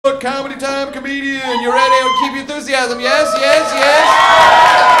Comedy time comedian. You ready to keep your enthusiasm? Yes, yes,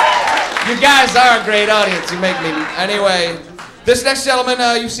 yes. You guys are a great audience. You make me. Anyway, this next gentleman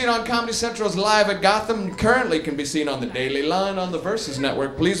you've seen on Comedy Central's Live at Gotham currently can be seen on the Daily Line on the Versus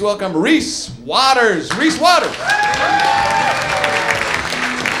Network. Please welcome Reese Waters. Reese Waters.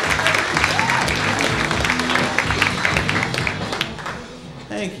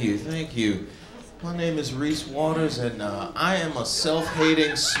 Thank you, thank you. My name is Reese Waters, and I am a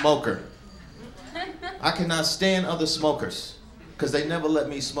self-hating smoker. I cannot stand other smokers, because they never let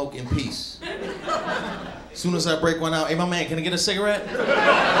me smoke in peace. As soon as I break one out, hey, my man, can I get a cigarette?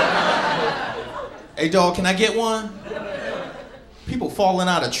 Hey, dog, can I get one? People falling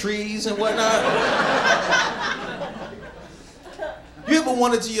out of trees and whatnot. You ever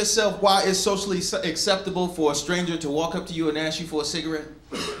wondered to yourself why it's socially acceptable for a stranger to walk up to you and ask you for a cigarette?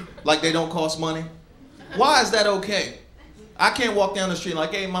 Like they don't cost money? Why is that okay? I can't walk down the street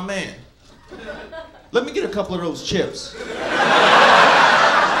like, hey, my man, let me get a couple of those chips.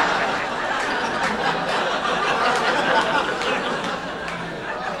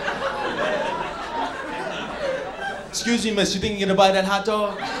 Excuse me, miss, you think you're gonna buy that hot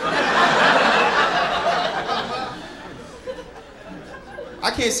dog? I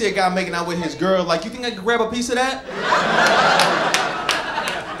can't see a guy making out with his girl like, you think I could grab a piece of that?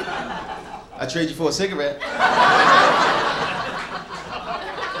 I trade you for a cigarette. I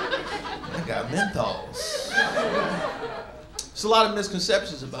got menthols. There's a lot of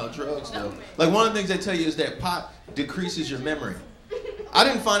misconceptions about drugs, though. Like, one of the things they tell you is that pot decreases your memory. I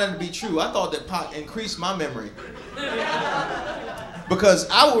didn't find that to be true. I thought that pot increased my memory. Because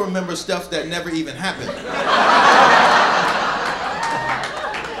I will remember stuff that never even happened.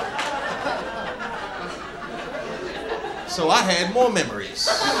 So I had more memories.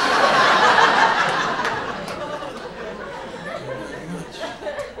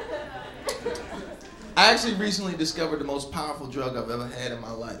 I actually recently discovered the most powerful drug I've ever had in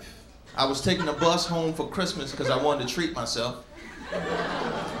my life. I was taking a bus home for Christmas because I wanted to treat myself.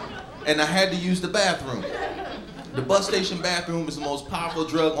 And I had to use the bathroom. The bus station bathroom is the most powerful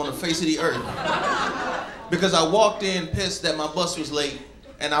drug on the face of the earth. Because I walked in pissed that my bus was late,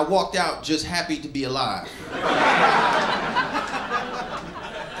 and I walked out just happy to be alive.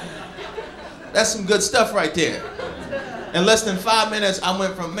 That's some good stuff right there. In less than 5 minutes, I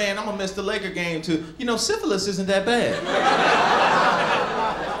went from, man, I'm gonna miss the Laker game to, you know, syphilis isn't that bad.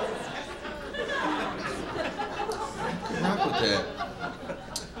 Rock with that.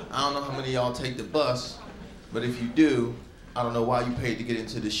 I don't know how many of y'all take the bus, but if you do, I don't know why you paid to get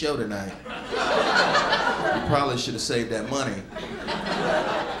into the show tonight. You probably should have saved that money.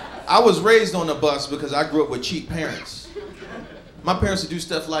 I was raised on the bus because I grew up with cheap parents. My parents would do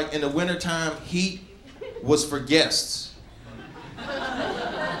stuff like, in the wintertime, heat was for guests.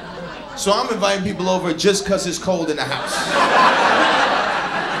 So I'm inviting people over just because it's cold in the house.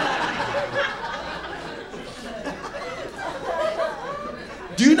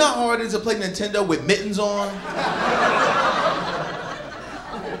 Do you know how hard it is to play Nintendo with mittens on?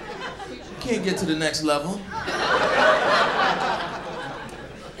 Can't get to the next level.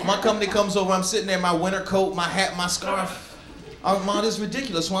 My company comes over, I'm sitting there in my winter coat, my hat, my scarf. Oh, Mom, this is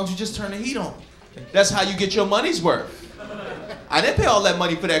ridiculous. Why don't you just turn the heat on? That's how you get your money's worth. I didn't pay all that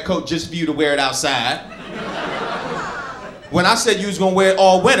money for that coat just for you to wear it outside. When I said you was gonna wear it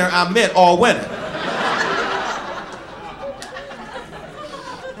all winter, I meant all winter.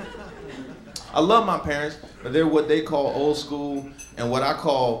 I love my parents, but they're what they call old school and what I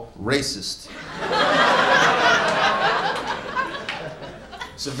call racist.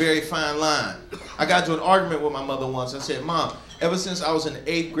 It's a very fine line. I got into an argument with my mother once. I said, Mom, ever since I was in the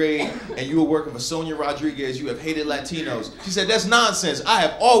 8th grade and you were working for Sonia Rodriguez, you have hated Latinos. She said, that's nonsense. I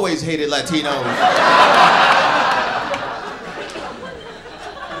have always hated Latinos.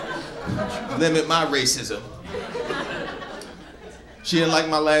 Limit my racism. She didn't like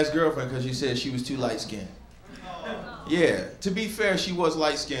my last girlfriend because she said she was too light-skinned. Yeah, to be fair, she was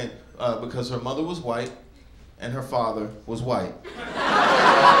light-skinned because her mother was white and her father was white.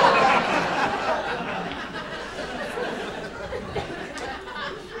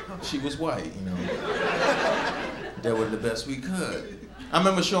 She was white, you know. That was the best we could. I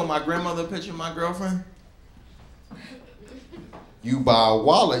remember showing my grandmother a picture of my girlfriend. You buy a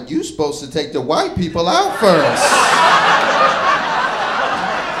wallet, you supposed to take the white people out first.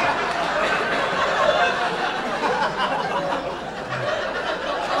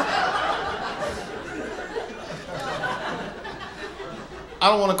 I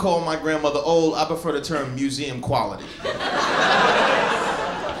don't want to call my grandmother old. I prefer the term museum quality.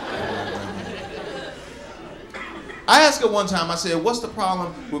 I ask asked her one time, I said, what's the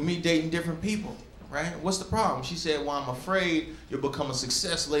problem with me dating different people, right? What's the problem? She said, well, I'm afraid you'll become a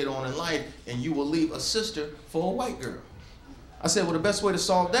success later on in life and you will leave a sister for a white girl. I said, well, the best way to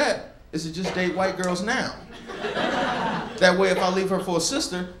solve that is to just date white girls now. That way, if I leave her for a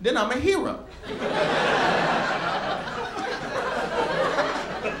sister, then I'm a hero.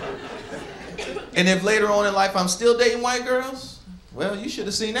 And if later on in life I'm still dating white girls, well, you should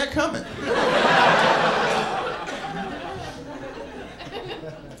have seen that coming.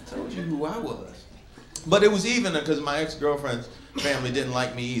 Told you who I was. But it was even because my ex-girlfriend's family didn't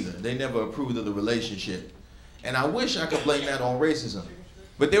like me either. They never approved of the relationship. And I wish I could blame that on racism.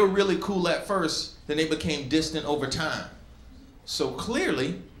 But they were really cool at first, then they became distant over time. So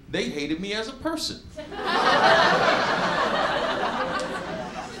clearly, they hated me as a person.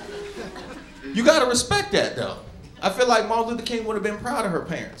 You gotta respect that though. I feel like Martin Luther King would have been proud of her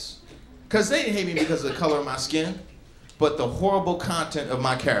parents. Because they didn't hate me because of the color of my skin, but the horrible content of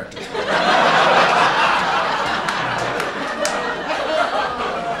my character.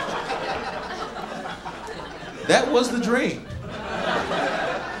 That was the dream.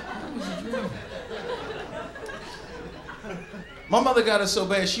 My mother got us so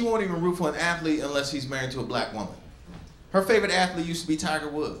bad, she won't even root for an athlete unless he's married to a black woman. Her favorite athlete used to be Tiger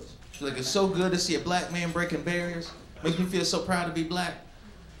Woods. She's like, it's so good to see a black man breaking barriers. Makes me feel so proud to be black.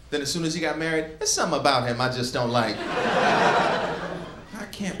 Then as soon as he got married, there's something about him I just don't like. I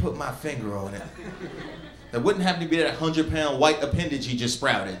can't put my finger on it. That wouldn't happen to be that 100-pound white appendage he just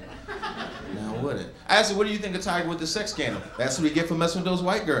sprouted. No, would it? I asked her, what do you think of Tiger with the sex scandal? That's what we get for messing with those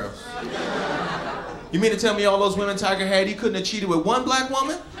white girls. You mean to tell me all those women Tiger had, he couldn't have cheated with one black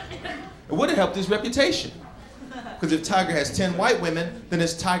woman? It would have helped his reputation. Because if Tiger has 10 white women, then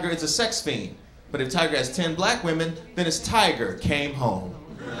it's Tiger is a sex fiend. But if Tiger has 10 black women, then it's Tiger came home.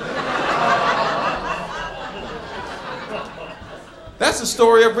 That's a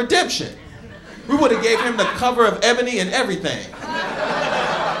story of redemption. We would have gave him the cover of Ebony and everything.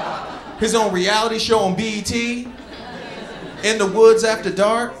 His own reality show on BET, In the Woods After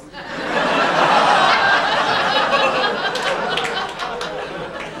Dark.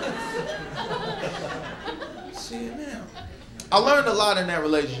 I learned a lot in that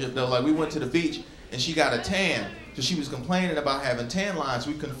relationship though. Like we went to the beach and she got a tan. So she was complaining about having tan lines,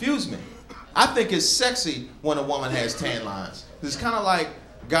 which confused me. I think it's sexy when a woman has tan lines. It's kind of like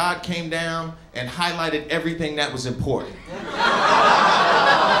God came down and highlighted everything that was important.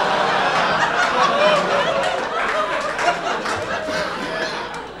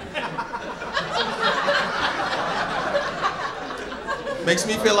 Makes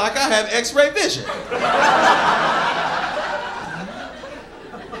me feel like I have X-ray vision.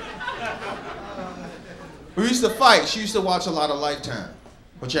 We used to fight. She used to watch a lot of Lifetime,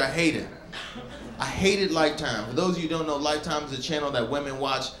 which I hated. I hated Lifetime. For those of you who don't know, Lifetime is a channel that women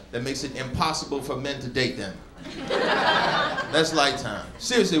watch that makes it impossible for men to date them. That's Lifetime.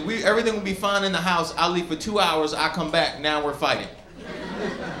 Seriously, everything would be fine in the house. I leave for 2 hours, I come back, now we're fighting.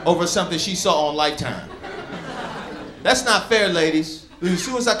 Over something she saw on Lifetime. That's not fair, ladies. As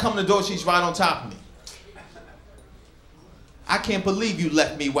soon as I come to the door, she's right on top of me. I can't believe you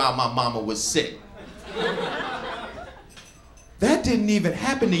left me while my mama was sick. That didn't even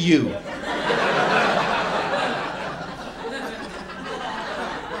happen to you.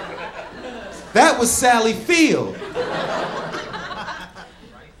 That was Sally Field.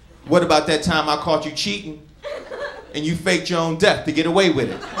 What about that time I caught you cheating and you faked your own death to get away with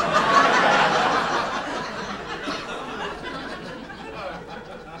it?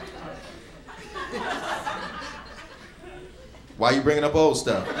 Why are you bringing up old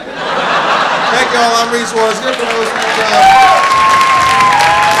stuff? Thank y'all, I'm Reese. Good for those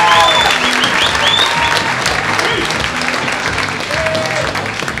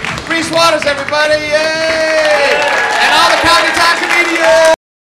Reese Waters, everybody, yay!